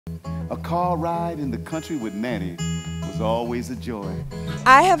A car ride in the country with Nanny was always a joy.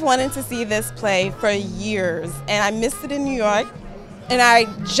 I have wanted to see this play for years, and I missed it in New York, and I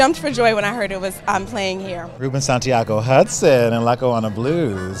jumped for joy when I heard it was playing here. Ruben Santiago Hudson and Lackawanna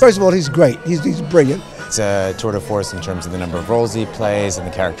Blues. First of all, he's great. He's brilliant. It's a tour de force in terms of the number of roles he plays and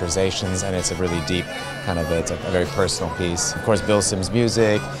the characterizations, and it's a really deep it's a very personal piece. Of course, Bill Sims'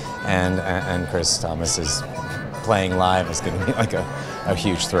 music and Chris Thomas's playing live is going to be like a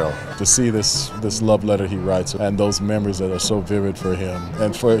huge thrill. To see this love letter he writes and those memories that are so vivid for him,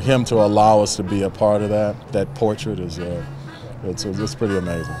 and for him to allow us to be a part of that portrait is it's pretty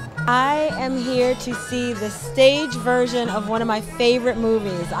amazing. I am here to see the stage version of one of my favorite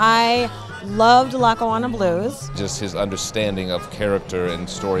movies. I loved Lackawanna Blues. Just his understanding of character and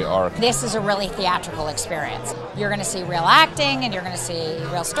story arc. This is a really theatrical experience. You're going to see real acting and you're going to see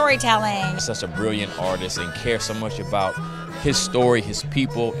real storytelling. Such a brilliant artist and cares so much about his story, his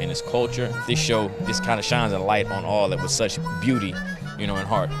people, and his culture. This show just kind of shines a light on all that with such beauty, and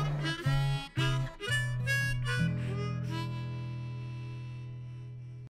heart.